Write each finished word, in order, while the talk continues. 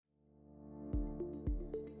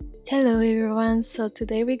Hello everyone, so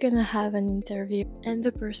today we're gonna have an interview, and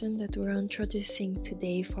the person that we're introducing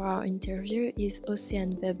today for our interview is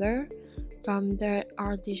Ocean Weber from the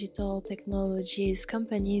Art Digital Technologies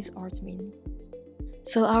company's Artmyn.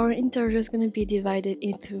 So our interview is gonna be divided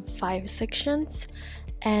into 5 sections,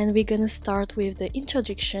 and we're gonna start with the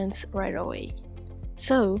introductions right away.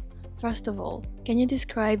 So, first of all, can you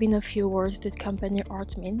describe in a few words the company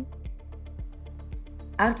Artmyn?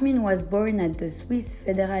 Artmyn was born at the Swiss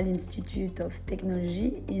Federal Institute of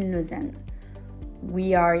Technology in Lausanne.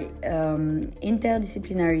 We are an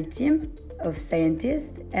interdisciplinary team of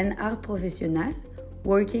scientists and art professionals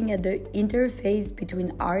working at the interface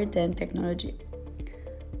between art and technology.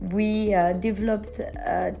 We developed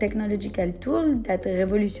a technological tool that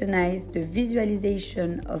revolutionized the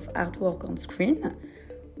visualization of artwork on screen.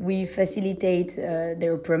 We facilitate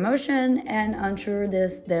their promotion and ensure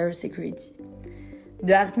their security.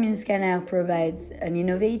 The Artmyn scanner provides an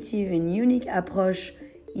innovative and unique approach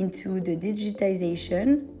into the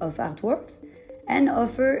digitization of artworks and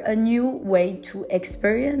offer a new way to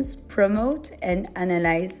experience, promote, and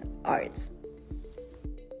analyze art.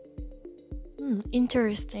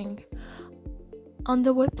 Interesting. On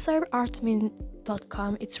the website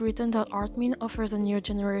artmyn.com, it's written that Artmyn offers a new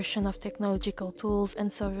generation of technological tools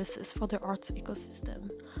and services for the arts ecosystem.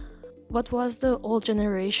 What was the old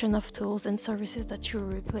generation of tools and services that you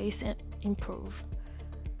replace and improve?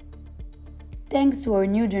 Thanks to our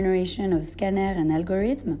new generation of scanner and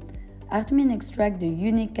algorithm, Artmyn extracts the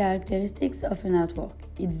unique characteristics of an artwork,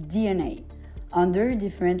 its DNA, under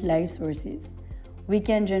different light sources. We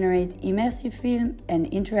can generate immersive film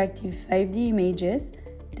and interactive 5D images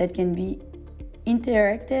that can be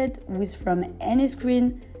interacted with from any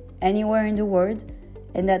screen, anywhere in the world,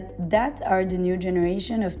 and that are the new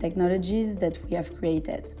generation of technologies that we have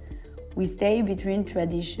created. We stay between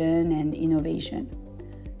tradition and innovation.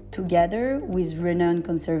 Together with renowned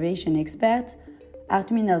conservation experts,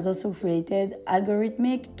 Artmyn has also created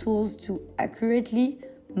algorithmic tools to accurately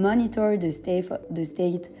monitor the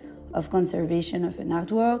state of conservation of an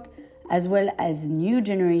artwork, as well as a new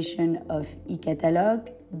generation of e-catalog,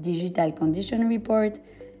 digital condition report,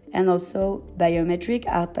 and also biometric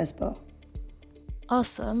art passport.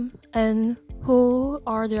 Awesome. And who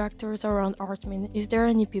are the actors around Artmyn? Is there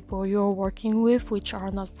any people you're working with which are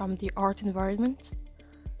not from the art environment?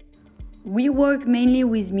 We work mainly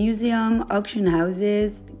with museums, auction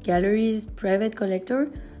houses, galleries, private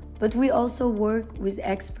collectors, but we also work with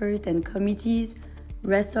experts and committees,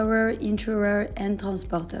 restorer, insurer, and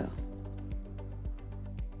transporter.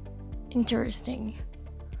 Interesting.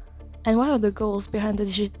 And what are the goals behind the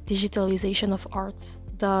digitalization of arts?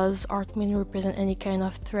 Does Artmyn represent any kind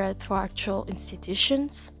of threat for actual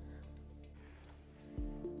institutions?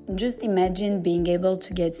 Just imagine being able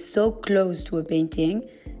to get so close to a painting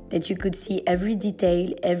that you could see every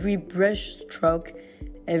detail, every brush stroke,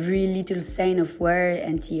 every little sign of wear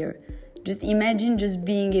and tear. Just imagine just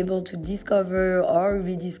being able to discover or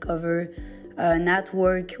rediscover an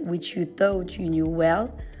artwork which you thought you knew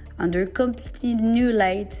well under completely new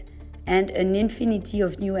light and an infinity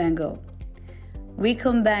of new angles. We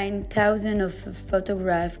combine thousands of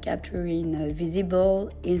photographs capturing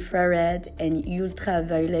visible, infrared, and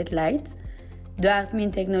ultraviolet light. The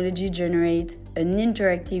Artmyn technology generates an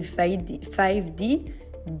interactive 5D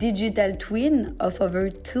digital twin of over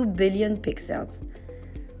 2 billion pixels.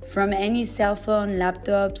 From any cell phone,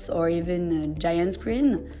 laptops, or even a giant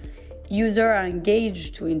screen, users are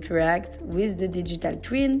engaged to interact with the digital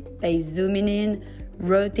twin by zooming in,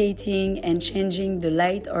 rotating, and changing the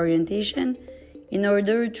light orientation in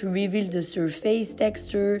order to reveal the surface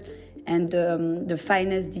texture and the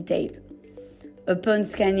finest detail. Upon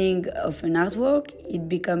scanning of an artwork, it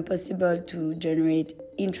becomes possible to generate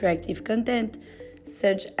interactive content,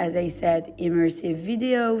 such as I said, immersive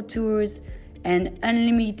video tours and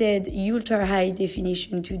unlimited ultra-high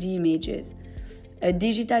definition 2D images. A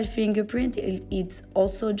digital fingerprint is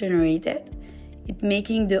also generated, it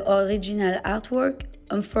making the original artwork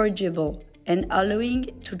unforgeable and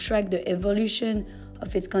allowing to track the evolution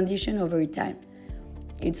of its condition over time.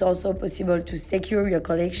 It's also possible to secure your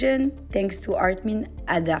collection thanks to Artmyn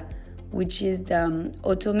ADA, which is the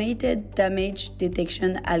automated damage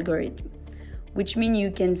detection algorithm, which means you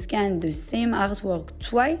can scan the same artwork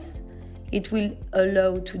twice. It will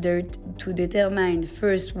allow to determine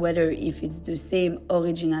first whether if it's the same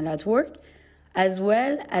original artwork, as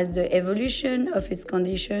well as the evolution of its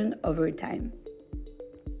condition over time.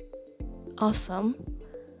 Awesome.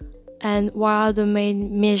 And what are the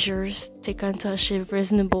main measures taken to achieve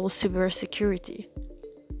reasonable cybersecurity?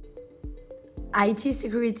 IT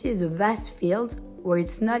security is a vast field where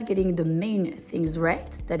it's not getting the main things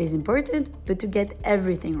right that is important, but to get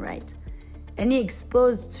everything right. Any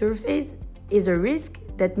exposed surface is a risk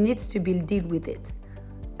that needs to be dealt with it.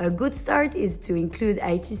 A good start is to include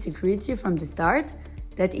IT security from the start,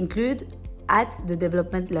 that include at the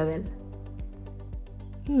development level.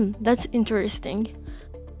 That's interesting.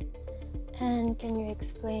 And can you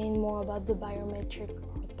explain more about the biometric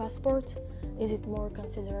passport? Is it more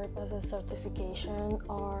considered as a certification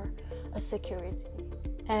or a security?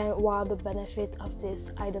 And what are the benefits of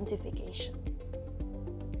this identification?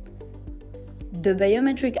 The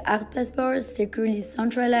biometric art passport securely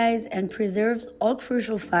centralizes and preserves all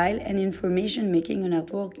crucial files and information, making an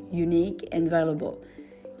artwork unique and valuable.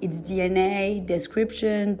 Its DNA,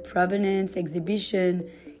 description, provenance, exhibition,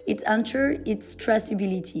 it ensures its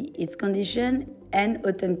traceability, its condition, and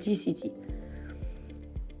authenticity.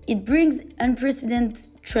 It brings unprecedented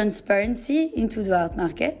transparency into the art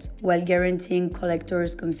market while guaranteeing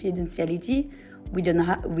collectors' confidentiality. We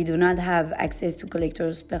do not have access to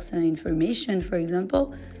collectors' personal information, for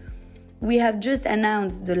example. We have just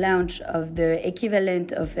announced the launch of the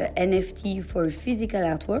equivalent of an NFT for physical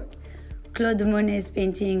artwork. Claude Monet's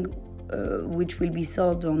painting, which will be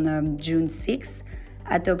sold on June 6th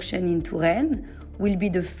at auction in Touraine, will be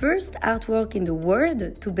the first artwork in the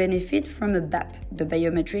world to benefit from a BAP, the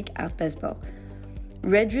Biometric Art Passport,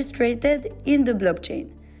 registered in the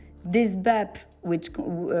blockchain. This BAP, which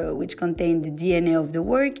contains the DNA of the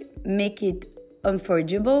work, make it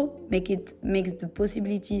unforgeable, makes the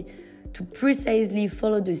possibility to precisely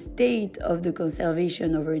follow the state of the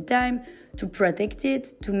conservation over time, to protect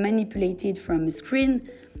it, to manipulate it from a screen,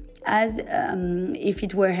 as if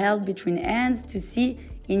it were held between hands, to see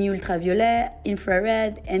in ultraviolet,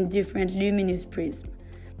 infrared, and different luminous prisms.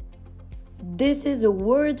 This is a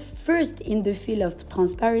world first in the field of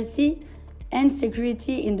transparency and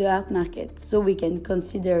security in the art market, so we can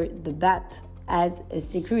consider the BAP as a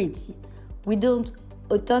security. We don't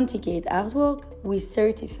authenticate artwork, we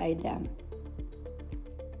certify them.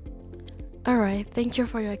 Alright, thank you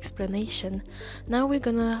for your explanation. Now we're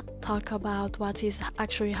gonna talk about what is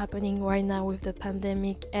actually happening right now with the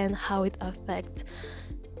pandemic and how it affects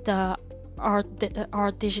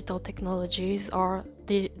our digital technologies or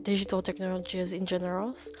digital technologies in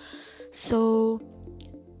general. So,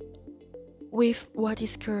 with what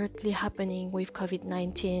is currently happening with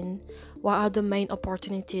COVID-19, what are the main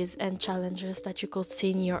opportunities and challenges that you could see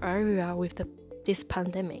in your area with this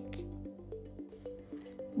pandemic?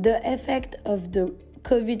 The effect of the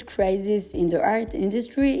COVID crisis in the art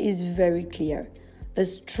industry is very clear. A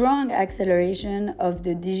strong acceleration of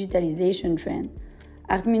the digitalization trend.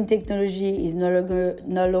 Artmyn technology is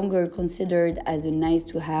no longer considered as a nice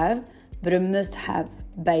to have, but a must have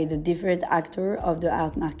by the different actors of the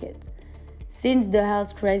art market. Since the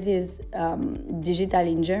health crisis, digital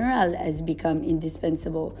in general has become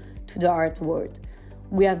indispensable to the art world.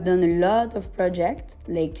 We have done a lot of projects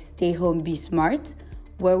like Stay Home, Be Smart,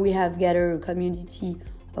 where we have gathered a community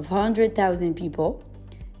of 100,000 people.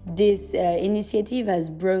 This initiative has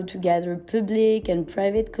brought together public and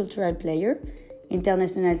private cultural players,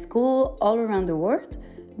 international schools all around the world,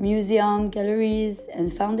 museums, galleries,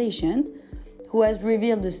 and foundations, who has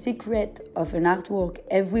revealed the secret of an artwork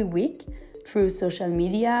every week through social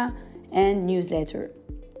media and newsletter.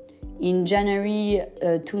 In January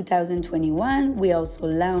 2021, we also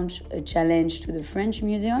launched a challenge to the French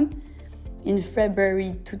Museum. In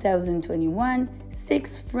February 2021,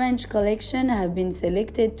 6 French collections have been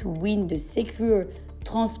selected to win the secure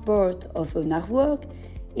transport of an artwork,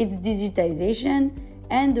 its digitization,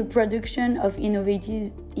 and the production of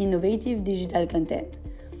innovative digital content.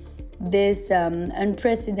 This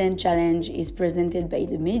unprecedented challenge is presented by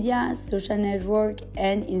the media, social network,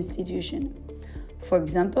 and institutions. For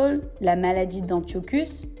example, La Maladie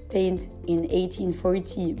d'Antiochus, painted in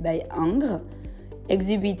 1840 by Ingres,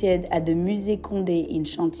 exhibited at the Musée Condé in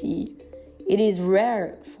Chantilly. It is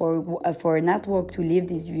rare for an artwork to leave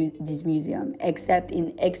this museum, except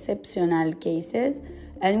in exceptional cases,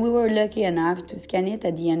 and we were lucky enough to scan it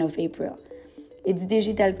at the end of April. Its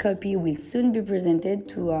digital copy will soon be presented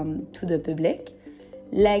to the public,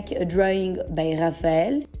 like a drawing by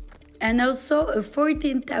Raphael, and also a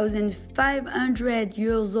 14,500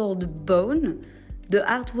 years old bone. The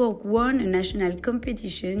artwork won a national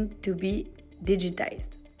competition to be digitized.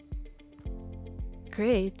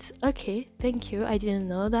 Great. Okay, thank you. I didn't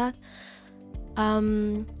know that.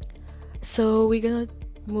 So we're gonna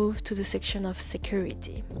move to the section of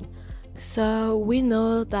security. So we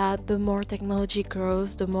know that the more technology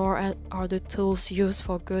grows, the more are the tools used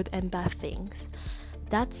for good and bad things.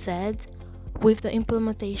 That said, With the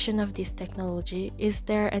implementation of this technology, is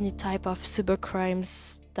there any type of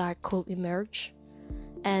cybercrimes that could emerge?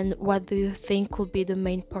 And what do you think could be the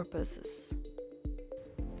main purposes?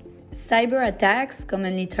 Cyber attacks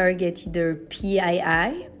commonly target either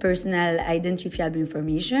PII, personal identifiable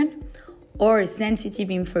information, or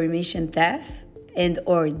sensitive information theft and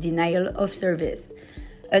or denial of service.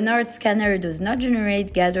 An art scanner does not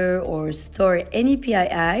generate, gather, or store any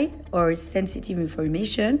PII or sensitive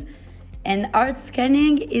information, and art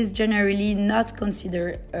scanning is generally not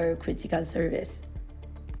considered a critical service.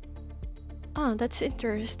 Oh, that's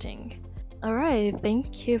interesting. All right,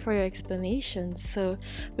 thank you for your explanation. So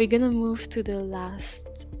we're gonna move to the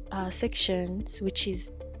last section, which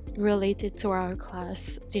is related to our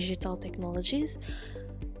class, digital technologies.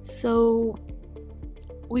 So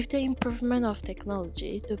with the improvement of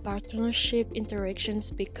technology, the partnership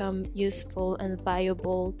interactions become useful and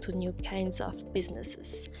viable to new kinds of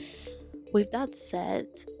businesses. With that said,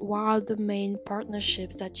 what are the main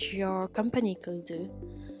partnerships that your company could do?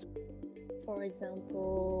 For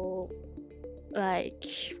example, like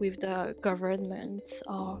with the government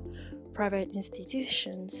or private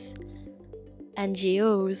institutions,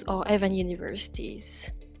 NGOs, or even universities.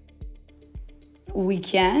 We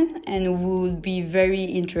can and would be very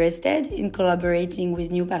interested in collaborating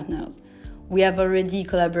with new partners. We have already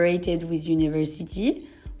collaborated with university.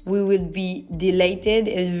 We will be delighted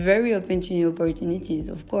and very open to new opportunities,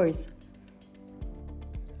 of course.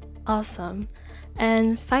 Awesome.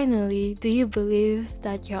 And finally, do you believe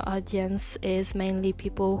that your audience is mainly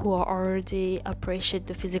people who already appreciate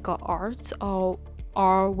the physical art,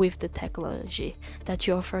 or with the technology that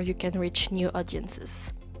you offer, you can reach new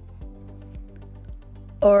audiences?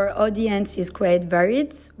 Our audience is quite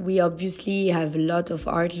varied. We obviously have a lot of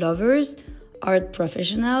art lovers, art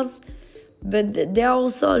professionals, but there are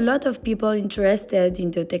also a lot of people interested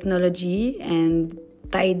in the technology and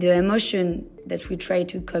by the emotion that we try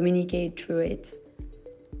to communicate through it.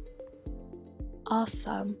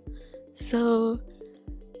 Awesome. So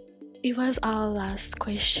it was our last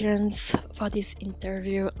questions for this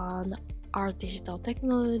interview on art digital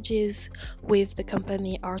technologies with the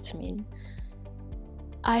company Artmyn.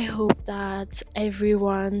 I hope that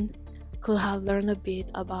everyone could have learned a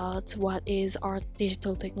bit about what is art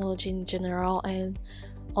digital technology in general, and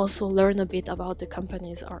also learn a bit about the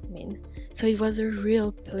company's Artmyn. So it was a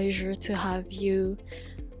real pleasure to have you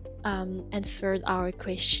answered our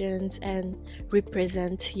questions and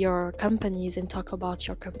represent your companies and talk about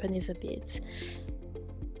your companies a bit.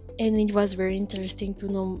 And it was very interesting to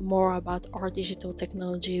know more about art digital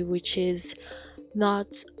technology, which is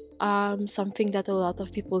not something that a lot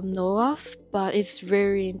of people know of, but it's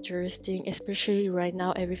very interesting, especially right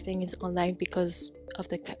now. Everything is online because of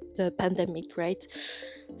the pandemic, right?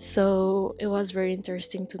 So it was very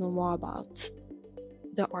interesting to know more about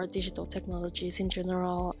the art digital technologies in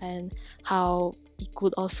general and how it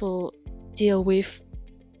could also deal with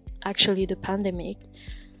actually the pandemic.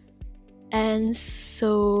 And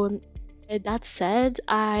so that said,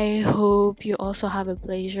 I hope you also have a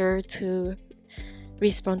pleasure to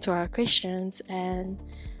respond to our questions, and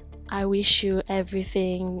I wish you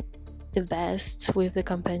everything the best with the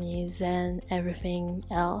companies and everything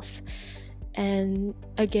else. And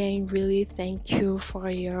again, really thank you for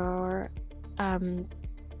your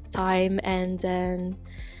time, and then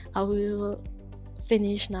I will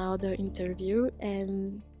finish now the interview,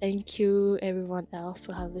 and thank you everyone else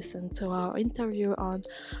who have listened to our interview on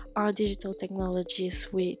our digital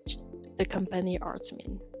technologies with the company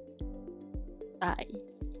Artmyn. Bye.